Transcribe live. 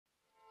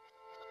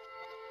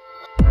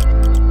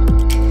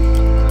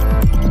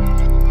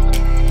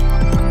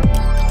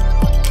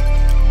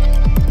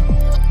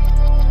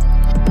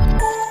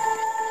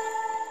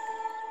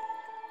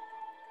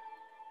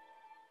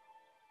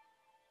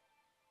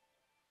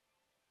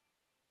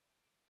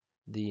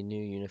The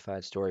new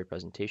unified story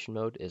presentation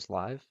mode is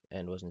live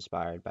and was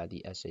inspired by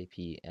the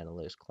SAP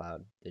Analytics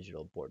Cloud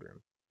digital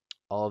boardroom.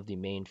 All of the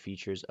main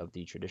features of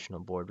the traditional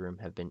boardroom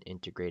have been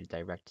integrated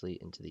directly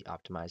into the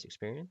optimized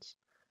experience.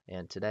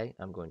 And today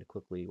I'm going to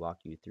quickly walk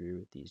you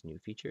through these new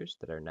features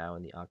that are now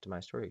in the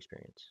optimized story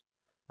experience.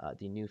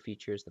 The new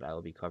features that I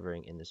will be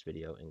covering in this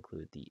video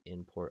include the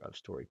import of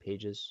story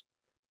pages,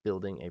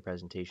 building a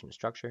presentation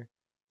structure,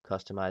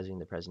 customizing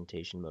the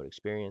presentation mode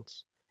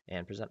experience,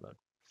 and present mode.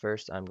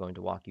 First, I'm going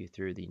to walk you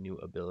through the new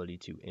ability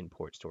to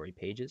import story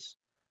pages.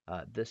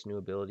 This new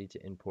ability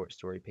to import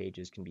story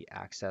pages can be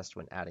accessed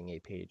when adding a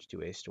page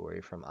to a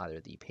story from either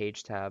the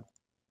Page tab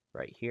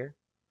right here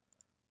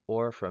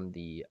or from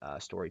the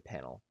Story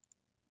panel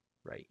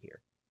right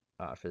here.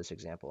 For this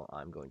example,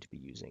 I'm going to be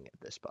using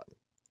this button.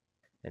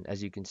 And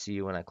as you can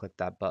see, when I click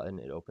that button,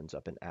 it opens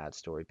up an Add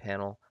Story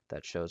panel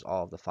that shows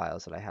all of the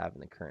files that I have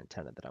in the current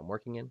tenant that I'm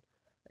working in.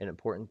 An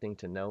important thing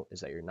to note is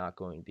that you're not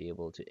going to be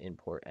able to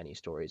import any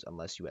stories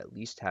unless you at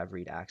least have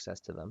read access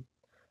to them.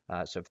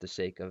 So for the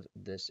sake of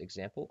this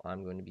example,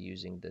 I'm going to be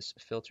using this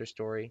filter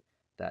story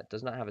that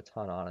does not have a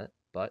ton on it,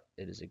 but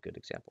it is a good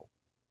example.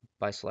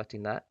 By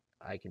selecting that,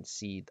 I can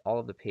see all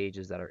of the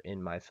pages that are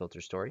in my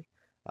filter story.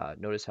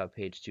 Notice how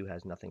page 2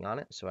 has nothing on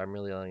it, so I'm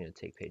really only going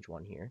to take page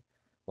 1 here.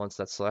 Once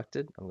that's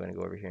selected, I'm going to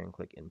go over here and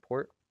click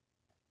import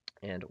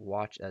and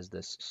watch as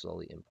this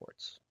slowly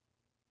imports.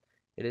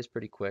 It is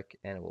pretty quick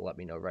and it will let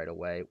me know right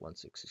away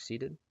once it's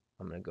succeeded.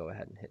 I'm going to go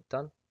ahead and hit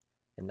done.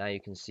 And now you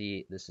can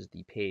see this is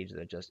the page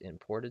that I just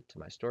imported to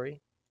my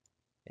story.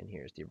 And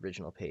here's the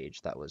original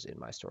page that was in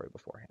my story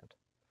beforehand.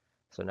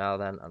 So now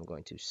then I'm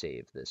going to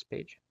save this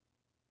page.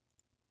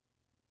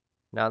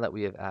 Now that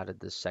we have added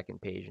this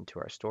second page into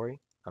our story,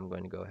 I'm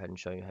going to go ahead and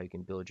show you how you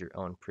can build your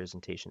own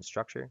presentation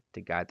structure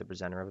to guide the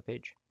presenter of a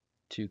page.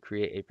 To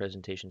create a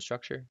presentation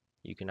structure,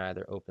 you can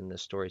either open the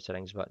Story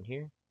Settings button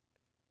here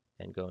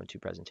and go into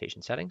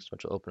Presentation Settings,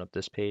 which will open up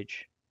this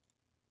page,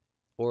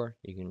 or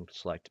you can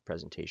select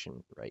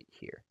Presentation right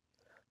here.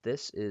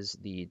 This is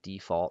the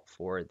default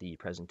for the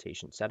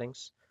presentation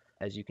settings.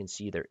 As you can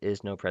see, there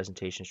is no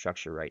presentation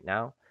structure right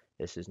now.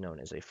 This is known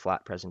as a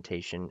flat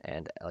presentation,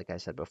 and like I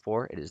said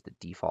before, it is the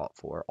default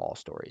for all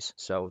stories.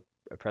 So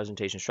a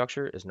presentation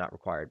structure is not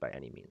required by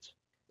any means.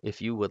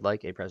 If you would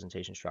like a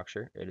presentation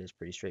structure, it is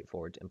pretty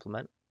straightforward to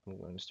implement. I'm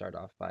going to start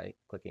off by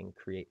clicking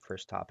Create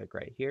First Topic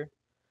right here,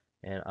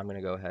 and I'm going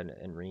to go ahead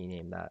and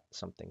rename that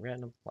something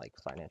random like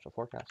Financial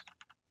Forecast.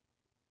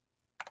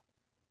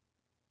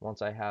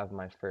 Once I have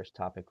my first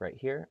topic right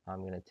here, I'm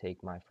going to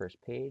take my first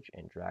page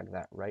and drag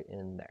that right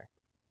in there.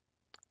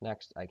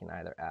 Next, I can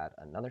either add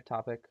another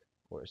topic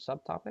or a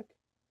subtopic.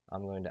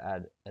 I'm going to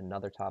add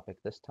another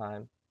topic this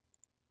time,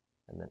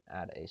 and then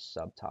add a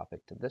subtopic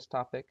to this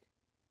topic.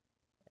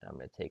 And I'm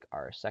going to take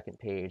our second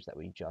page that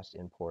we just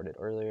imported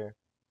earlier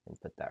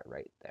and put that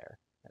right there.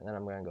 And then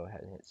I'm going to go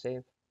ahead and hit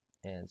save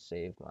and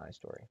save my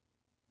story.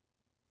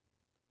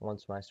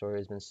 Once my story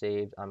has been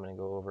saved, I'm going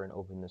to go over and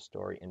open this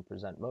story in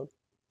present mode.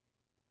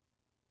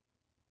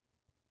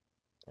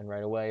 And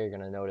right away, you're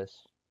going to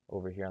notice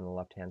over here on the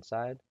left-hand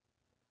side,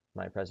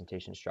 my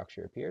presentation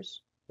structure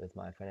appears with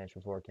my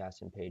financial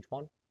forecast in page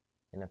 1.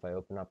 And if I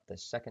open up the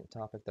second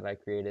topic that I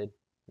created,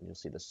 you'll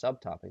see the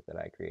subtopic that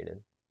I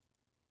created,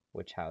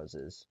 which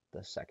houses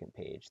the second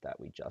page that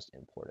we just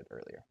imported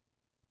earlier.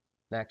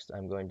 Next,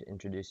 I'm going to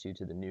introduce you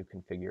to the new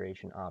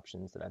configuration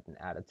options that have been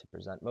added to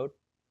present mode.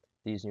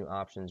 These new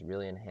options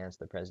really enhance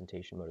the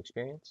presentation mode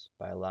experience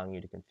by allowing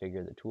you to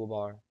configure the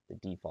toolbar, the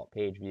default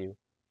page view,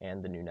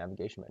 and the new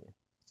navigation menu.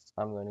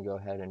 I'm going to go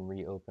ahead and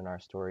reopen our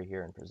story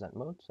here in present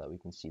mode so that we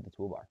can see the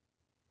toolbar.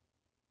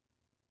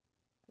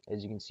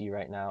 As you can see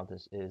right now,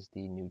 this is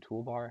the new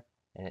toolbar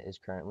and it is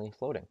currently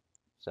floating.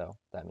 So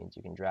that means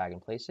you can drag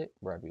and place it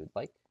wherever you would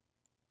like.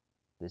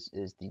 This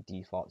is the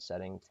default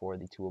setting for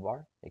the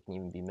toolbar. It can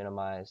even be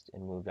minimized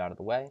and moved out of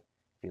the way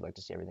if you'd like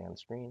to see everything on the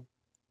screen,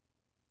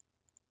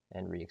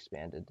 and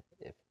re-expanded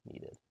if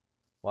needed.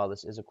 While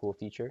this is a cool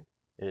feature,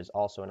 it is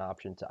also an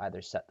option to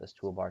either set this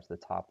toolbar to the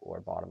top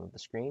or bottom of the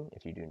screen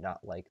if you do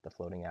not like the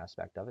floating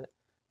aspect of it,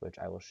 which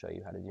I will show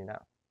you how to do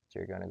now. So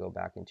you're going to go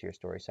back into your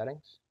story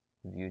settings,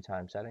 view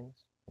time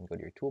settings, and go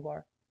to your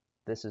toolbar.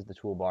 This is the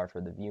toolbar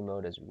for the view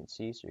mode, as you can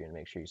see, so you're going to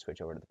make sure you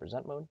switch over to the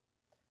present mode.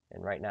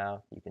 And right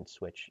now, you can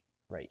switch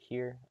right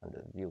here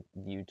under the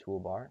view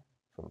toolbar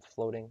from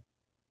floating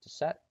to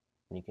set,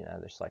 and you can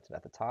either select it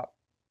at the top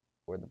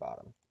or the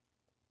bottom.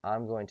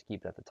 I'm going to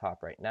keep it at the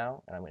top right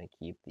now, and I'm going to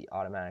keep the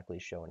automatically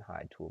show and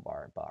hide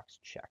toolbar box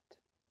checked.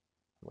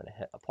 I'm going to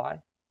hit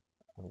apply.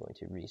 I'm going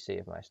to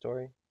resave my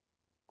story,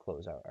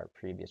 close out our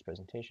previous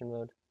presentation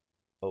mode,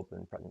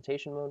 open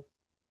presentation mode,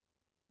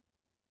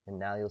 and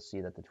now you'll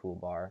see that the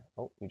toolbar,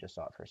 oh, you just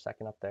saw it for a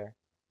second up there.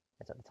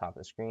 It's at the top of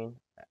the screen.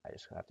 I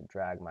just have to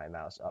drag my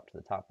mouse up to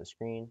the top of the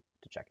screen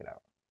to check it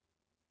out.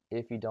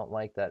 If you don't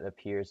like that it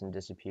appears and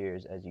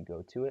disappears as you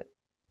go to it,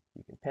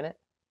 you can pin it,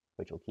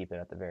 which will keep it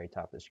at the very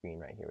top of the screen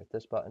right here with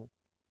this button.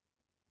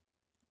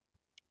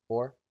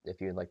 Or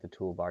if you'd like the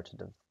toolbar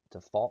to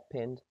default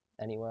pinned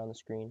anywhere on the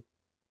screen,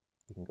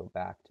 you can go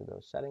back to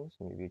those settings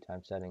in your view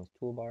time settings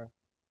toolbar,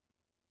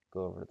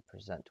 go over to the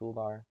present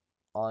toolbar,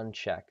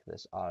 uncheck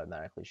this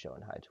automatically show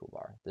in high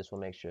toolbar. This will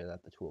make sure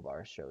that the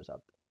toolbar shows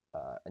up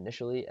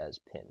initially as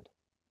pinned.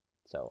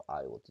 So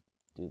I will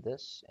do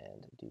this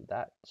and do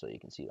that so you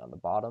can see it on the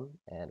bottom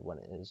and when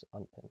it is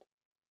unpinned.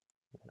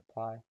 I'm going to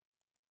apply,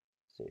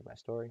 save my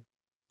story,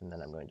 and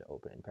then I'm going to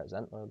open in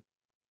present mode.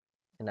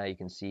 And now you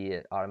can see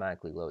it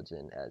automatically loads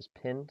in as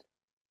pinned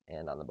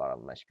and on the bottom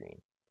of my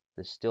screen.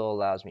 This still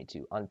allows me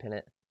to unpin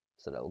it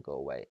so that it will go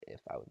away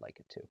if I would like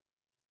it to.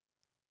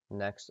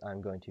 Next,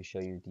 I'm going to show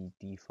you the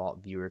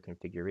default viewer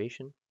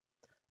configuration.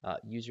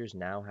 Users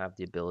now have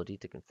the ability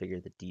to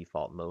configure the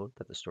default mode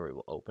that the story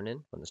will open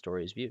in when the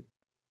story is viewed.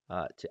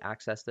 To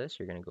access this,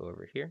 you're going to go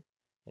over here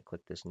and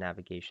click this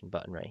navigation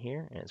button right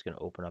here, and it's going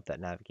to open up that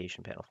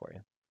navigation panel for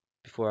you.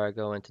 Before I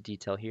go into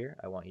detail here,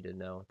 I want you to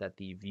know that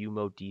the view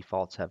mode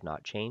defaults have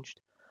not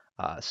changed.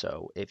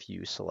 So if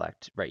you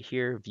select right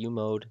here, view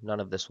mode, none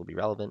of this will be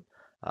relevant.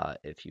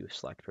 If you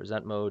select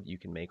present mode, you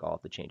can make all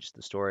of the changes to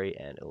the story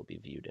and it will be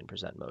viewed in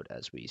present mode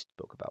as we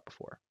spoke about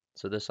before.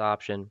 So this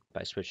option,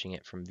 by switching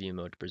it from view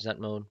mode to present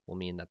mode, will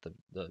mean that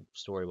the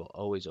story will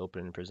always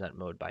open in present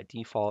mode by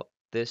default.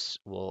 This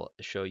will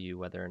show you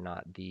whether or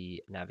not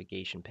the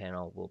navigation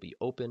panel will be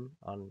open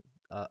on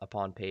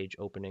upon page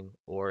opening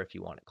or if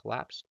you want it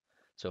collapsed.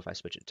 So if I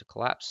switch it to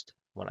collapsed,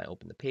 when I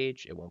open the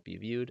page, it won't be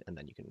viewed and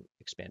then you can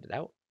expand it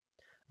out.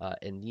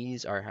 And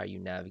these are how you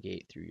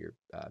navigate through your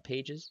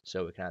pages.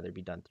 So it can either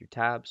be done through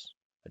tabs,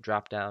 a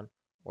drop down,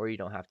 or you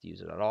don't have to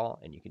use it at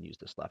all and you can use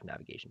this left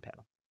navigation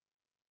panel.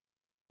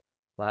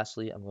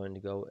 Lastly, I'm going to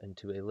go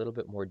into a little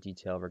bit more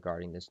detail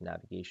regarding this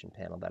navigation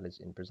panel that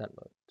is in present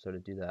mode. So to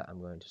do that, I'm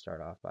going to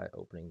start off by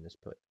opening this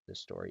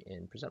story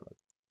in present mode.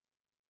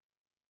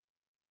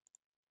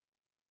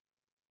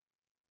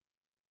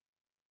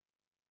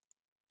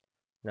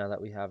 Now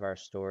that we have our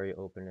story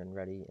open and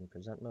ready in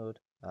present mode,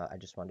 I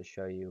just wanted to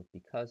show you,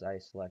 because I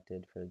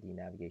selected for the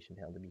navigation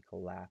panel to be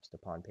collapsed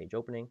upon page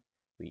opening,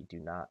 we do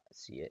not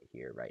see it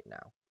here right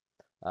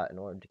now. In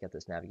order to get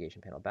this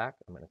navigation panel back,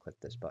 I'm going to click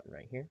this button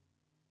right here,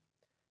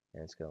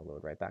 and it's going to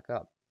load right back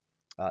up.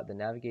 The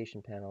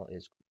navigation panel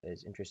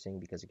is interesting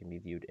because it can be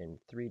viewed in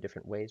 3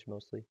 different ways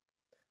mostly.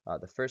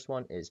 The first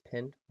one is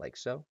pinned, like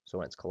so. So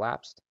when it's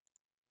collapsed,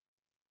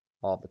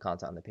 all of the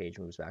content on the page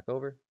moves back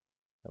over,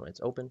 and when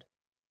it's opened,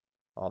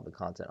 all of the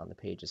content on the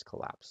page is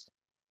collapsed.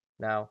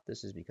 Now,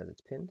 this is because it's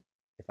pinned.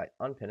 If I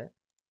unpin it,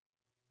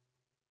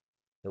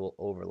 it will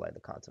overlay the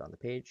content on the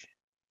page.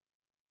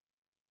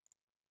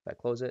 If I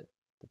close it,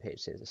 the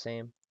page stays the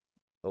same.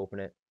 Open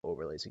it,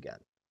 overlays again.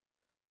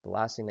 The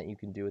last thing that you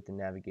can do with the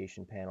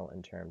navigation panel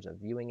in terms of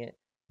viewing it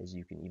is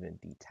you can even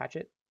detach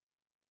it,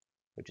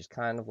 which is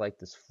kind of like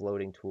this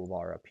floating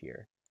toolbar up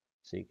here.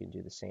 So you can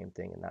do the same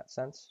thing in that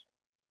sense.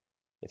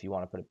 If you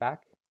want to put it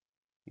back,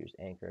 you just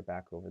anchor it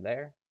back over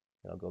there.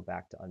 It'll go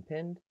back to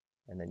unpinned,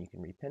 and then you can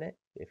repin it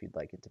if you'd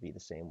like it to be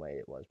the same way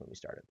it was when we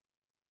started.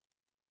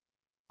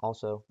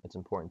 Also, it's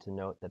important to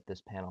note that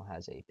this panel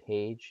has a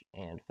page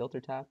and filter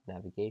tab,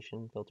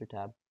 navigation filter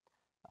tab.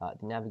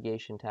 The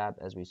navigation tab,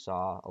 as we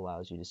saw,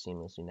 allows you to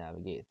seamlessly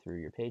navigate through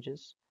your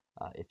pages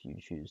if you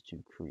choose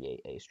to create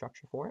a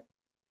structure for it.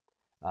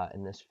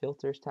 And this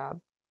filters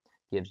tab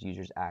gives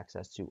users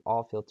access to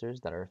all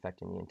filters that are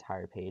affecting the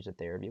entire page that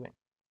they are viewing.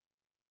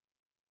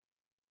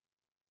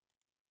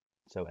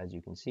 So as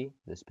you can see,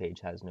 this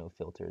page has no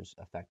filters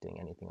affecting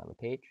anything on the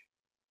page.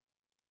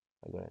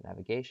 I go to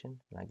navigation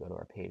and I go to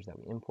our page that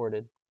we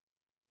imported,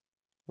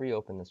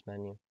 reopen this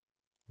menu,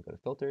 and go to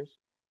filters.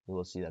 You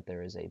will see that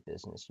there is a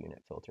business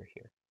unit filter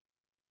here.